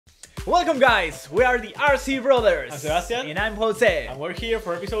Welcome guys, we are the RC Brothers. I'm Sebastian. And I'm Jose. And we're here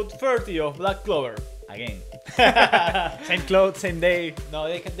for episode 30 of Black Clover. Again. Same clothes, same day. No,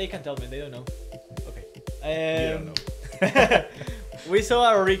 they can tell me, they don't know. Okay. You don't know. We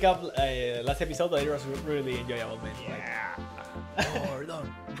saw a recap last episode, but it was really enjoyable, man. Yeah.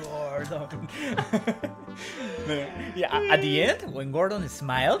 Gordon. Yeah, at the end, when Gordon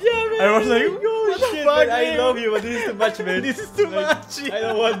smiled, Yeah, man. I was like, oh shit, fuck, man, I man? love you, but this is too much, man. This is too much. I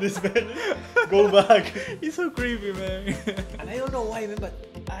don't want this, man. Go back. He's so creepy, man. And I don't know why, man, but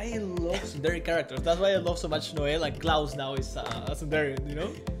I love Sundari characters. That's why I love so much Noel, and Klaus now is a Sundarian, you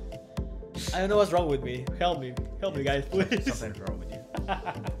know? I don't know what's wrong with me. Help me, guys, please. Something's wrong with you.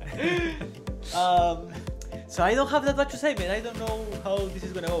 So I don't have that much to say, man. I don't know how this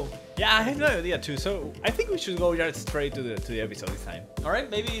is gonna go. Yeah, I have no idea too. So I think we should go just straight to the episode this time. All right,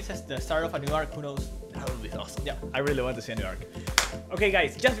 maybe it's the start of a new arc. Who knows? That would be awesome. Yeah, I really want to see a new arc. Okay,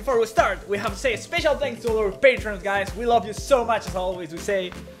 guys, just before we start, we have to say a special thanks to all our patrons, guys. We love you so much, as always. We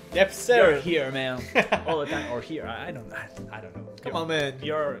say, Yep, sir. you're here, man, all the time, or here. I don't know. Come on, man.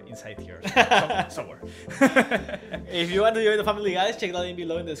 You're inside here, somewhere. If you want to join the family, guys, check that link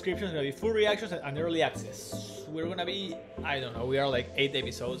below in the description. There's gonna be full reactions and early access. We're gonna be, I don't know, we are like 8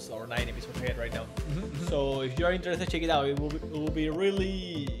 episodes or 9 episodes ahead right now. So if you're interested, check it out. It will be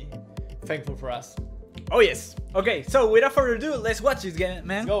really thankful for us. Oh yes. Okay, so without further ado, let's watch this game,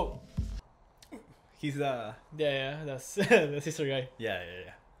 man. Let's go. He's the Yeah, that's the sister guy. yeah.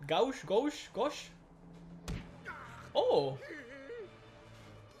 Gosh. Oh.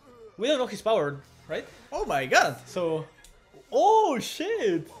 We don't know his power, right? Oh my God. So, oh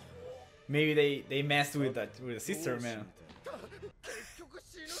shit. Maybe they messed with the sister, man.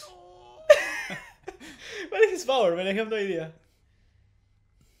 What is his power, man? I have no idea.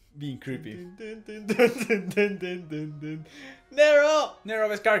 Being creepy. Nero! Nero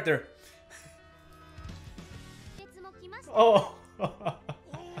best character. Oh.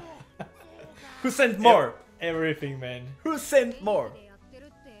 Who sent more? Everything, man. Who sent more?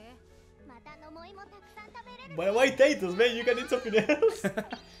 But why Titus, man? You can eat something else.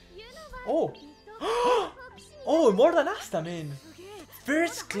 Oh. Oh, more than Asta, man.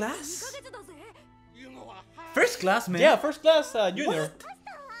 First class? First class, man. Yeah, first class junior. What?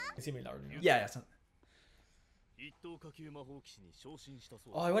 Similar. Yeah.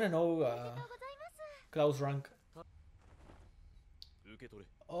 Oh, I wanna know Klaus' rank.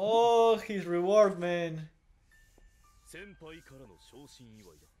 Oh, his reward, man.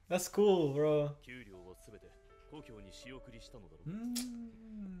 That's cool, bro.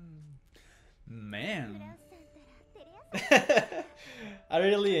 Man. I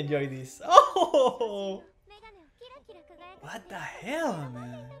really enjoy this. Oh! What the hell,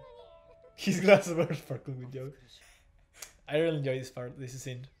 man? His glasses were sparkling with joke. I really enjoy this part, this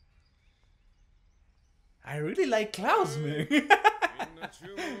scene. I really like Klaus, man.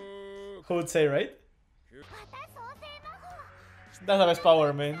 Who would say, right? That's the best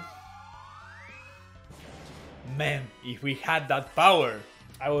power, man. Man, if we had that power.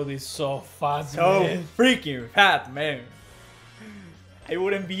 I would be so fast, So man. freaking fat, man. I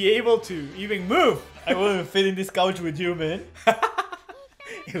wouldn't be able to even move. I wouldn't fit in this couch with you, man.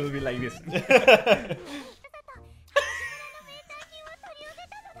 It will be like this.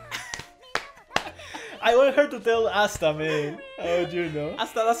 I want her to tell Asta, man. How would you know?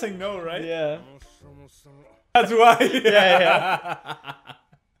 Asta doesn't know, right? Yeah. That's why. Yeah.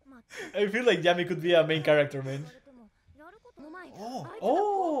 I feel like Yami could be a main character, man.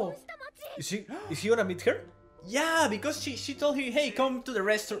 Oh. Is he gonna meet her? Yeah, because she told him, hey, come to the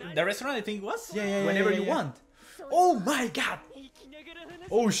restaurant. The restaurant, I think it was. Yeah, Whenever you yeah. want. Oh my God.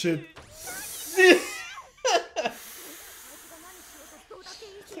 Oh shit.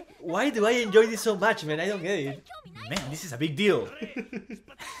 Why do I enjoy this so much, man? I don't get it. Man, this is a big deal.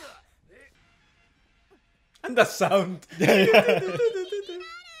 And the sound.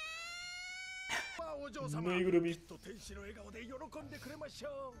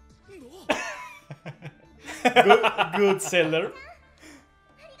 Good seller.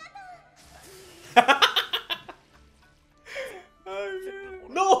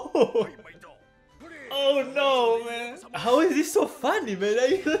 No! Oh no, man! How is this so funny, man?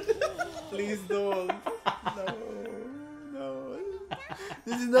 Please don't. No.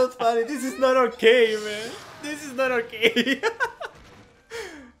 This is not funny. This is not okay, man. This is not okay.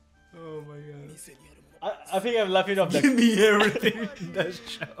 Oh my god. I think I'm laughing off Give the. me everything in that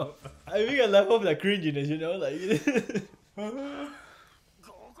show. I think I laugh off the cringiness, you know, like.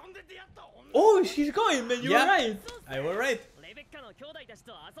 Oh, she's going, man. You're Yeah. right. I was right. 兄弟たち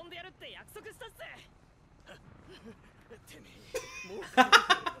と遊んでやるって約束したっせ。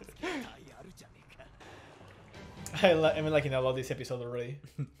I'm liking a lot this episode already.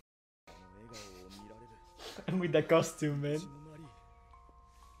 And with the costume, man.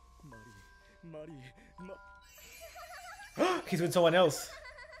 He's with someone else.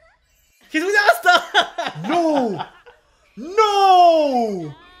 He's with Asta! No!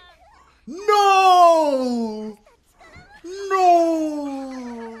 No! No!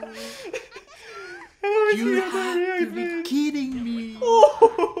 No! You have to be kidding me!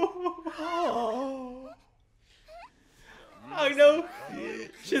 Oh. I know.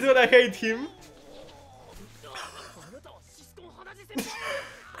 She's gonna hate him.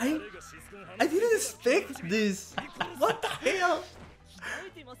 I didn't expect this. What the hell?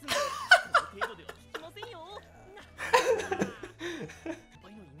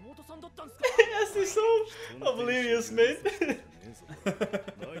 Yes, he's so oblivious, man. Do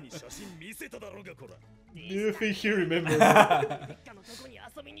you think he remembers? No!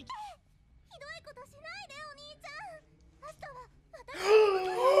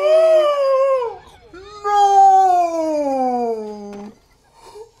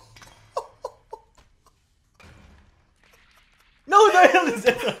 No, no,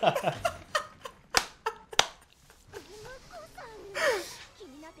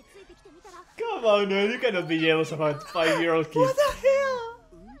 come on, man, you cannot be jealous about a 5-year-old kid. What the hell?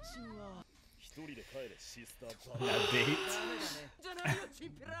 A date?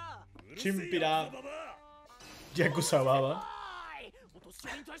 Chimpira. Yakuza Baba.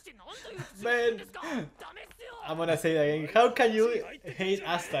 Man, I'm gonna say that again. How can you hate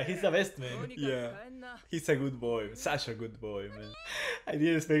Asta? He's the best, man. Yeah. He's a good boy. Such a good boy, man. I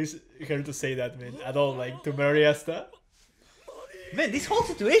didn't expect her to say that, man, at all. Like, to marry Asta. Man, this whole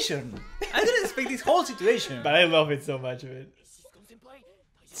situation. I didn't expect this whole situation. But I love it so much, man.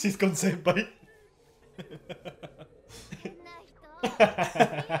 Siscon senpai.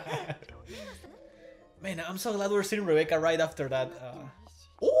 Man, I'm so glad we're seeing Rebecca right after that.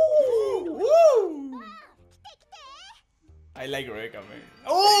 Ooh, woo. I like Rebecca, man.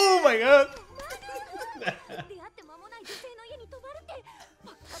 Oh my god!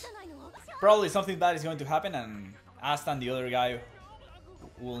 Probably something bad is going to happen, and Asta and the other guy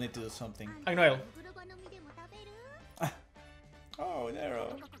will need to do something. I know. Oh,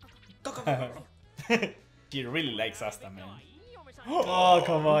 Nero. She really likes Asta, man. Oh,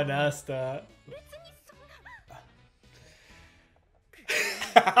 come on, Asta.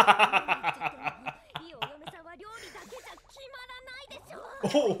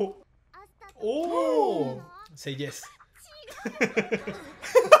 Oh! Oh! Say yes.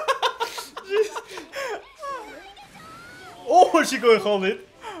 Oh, she gonna hold it.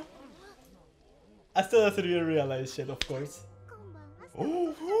 Asta doesn't even realize shit, of course.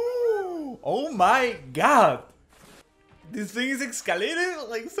 Oh, oh my god! This thing is escalating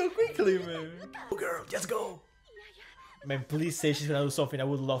like so quickly, man. Oh, girl, just go. Man, please say she's gonna do something. I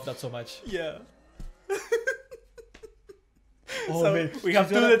would love that so much. Yeah. Oh, So man, we have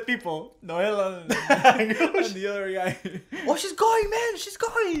she's two gonna- dead people, Noel and the other guy. Oh, she's going, man! She's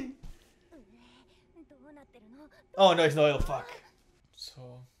going! Oh no, it's Noel. Fuck.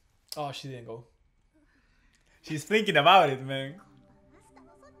 So, oh, she didn't go. She's thinking about it, man.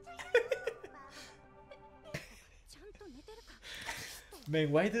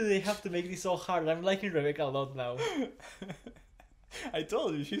 Man, why do they have to make this so hard? I'm liking Rebecca a lot now. I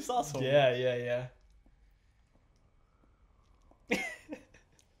told you, she's awesome. Yeah, yeah, yeah.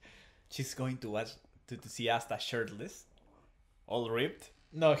 She's going to watch to see Asta shirtless, all ripped.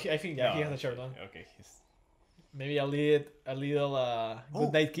 No, I think yeah, No. he has a shirt on. Okay, he's... Maybe a little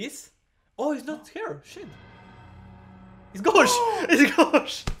good night kiss. Oh, it's not her. Shit. It's Gosh. It's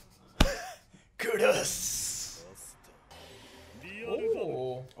Gosh. Kudos.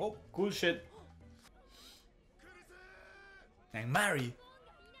 Oh, oh, cool shit. And Mary.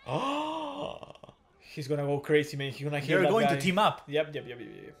 Oh, he's gonna go crazy, man. He's gonna hear They're that going guy. to team up. Yep.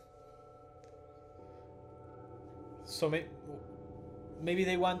 So maybe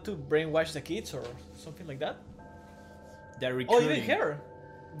they want to brainwash the kids or something like that. They're Oh, recruiting. even her.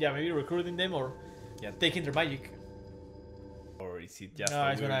 Yeah, maybe recruiting them or Yeah. taking their magic. Or is it just No,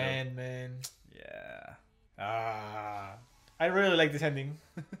 a it's gonna weirdo? end, man. Yeah. Ah. I really like this ending.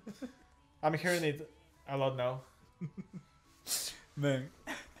 I'm hearing it a lot now. Man.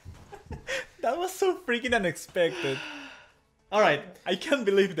 That was so freaking unexpected. Alright, I can't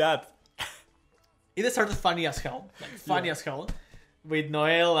believe that. it started funny as hell. Like, funny as hell. With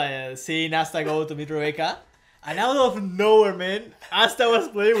Noel seeing Asta go to meet Rebecca. And out of nowhere, man, Asta was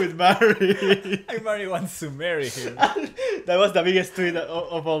playing with Mary. And Mary wants to marry him. That was the biggest tweet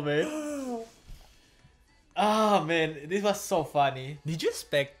of all, man. Ah man, this was so funny. Did you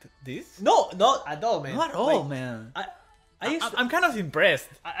expect this? No, not at all, man. Not at all, Like, man. I'm I'm kind of impressed.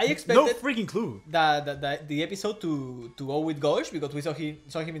 I No expected freaking clue. the episode to go with Gosh because we saw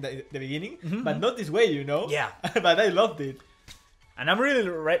him in the beginning, but not this way, you know. Yeah. But I loved it. And I'm really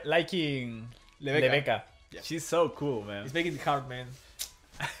liking Rebecca. Yeah. She's so cool, man. It's making it hard, man.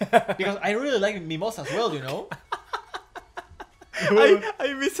 Because I really like Mimosa as well, you know.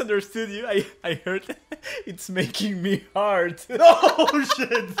 I misunderstood you. I heard it's making me hard. Oh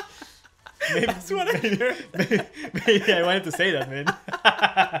shit! Maybe, That's what I heard. maybe I wanted to say that, man.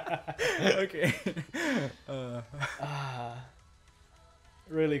 Okay.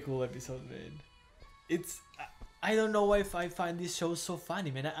 Really cool episode, man. It's I don't know why I find this show so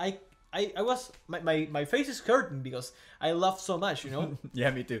funny, man. I was my face is hurting because I laugh so much, you know. Yeah,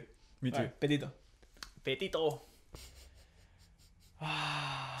 me too. Me too. Alright, Petito. Petito.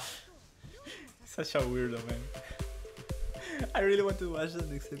 Such a weirdo, man. I really want to watch the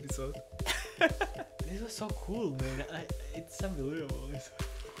next episode. This was so cool, man. It's unbelievable.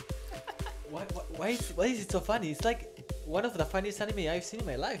 Why is it so funny? It's like one of the funniest anime I've seen in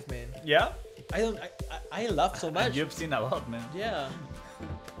my life, man. Yeah? I laugh so much. You've seen a lot, man. Yeah.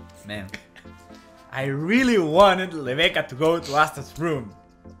 Man. I really wanted Rebecca to go to Asta's room.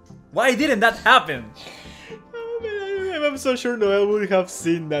 Why didn't that happen? Oh man, I'm so sure Noelle would have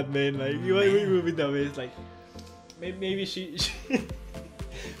seen that, man. Like it would be the best. Like maybe she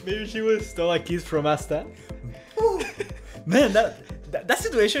maybe she would stole a kiss from Asta. Man, that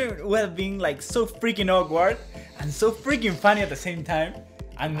situation would have been like so freaking awkward and so freaking funny at the same time.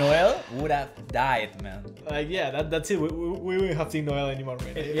 And Noelle would have died, man. Like yeah, that's it. We won't have seen Noelle anymore,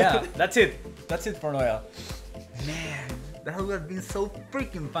 man. Yeah, that's it. That's it for Noelle. Man, that would have been so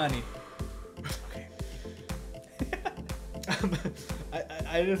freaking funny. Okay.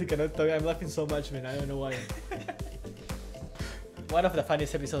 I really cannot talk. I'm laughing so much, man. I don't know why. One of the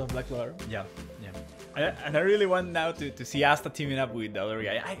funniest episodes of Black Clover. Yeah, yeah. And I really want now to see Asta teaming up with the other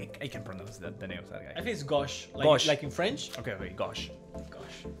guy. I can pronounce the name of that guy. I think it's Gosh. Gosh. Like in French. Okay, gosh.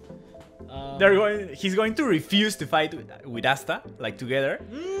 Gosh. He's going to refuse to fight with Asta, like together.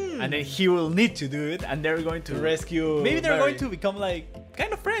 And then he will need to do it, and they're going to rescue. Maybe they're Mary. going to become like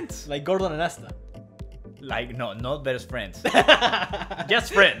kind of friends. Like Gordon and Asta. Like no, not best friends.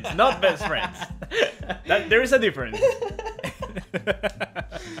 Just friends, not best friends. There is a difference.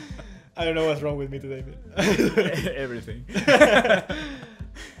 I don't know what's wrong with me today, man. Everything.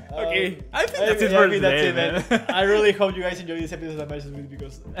 Okay, I think that's it for today, man. I really hope you guys enjoyed this episode as much as we did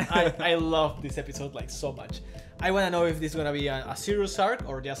because I love this episode like so much. I want to know if this is gonna be a serious arc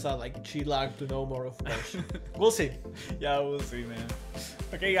or just a like chill arc to know more of Gosh. We'll see. Yeah, we'll see, man.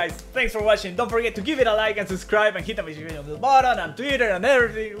 Okay, guys, thanks for watching. Don't forget to give it a like and subscribe and hit the notification button on Twitter and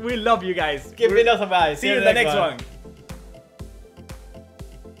everything. We love you guys. Keep it awesome, guys. See you in the next one.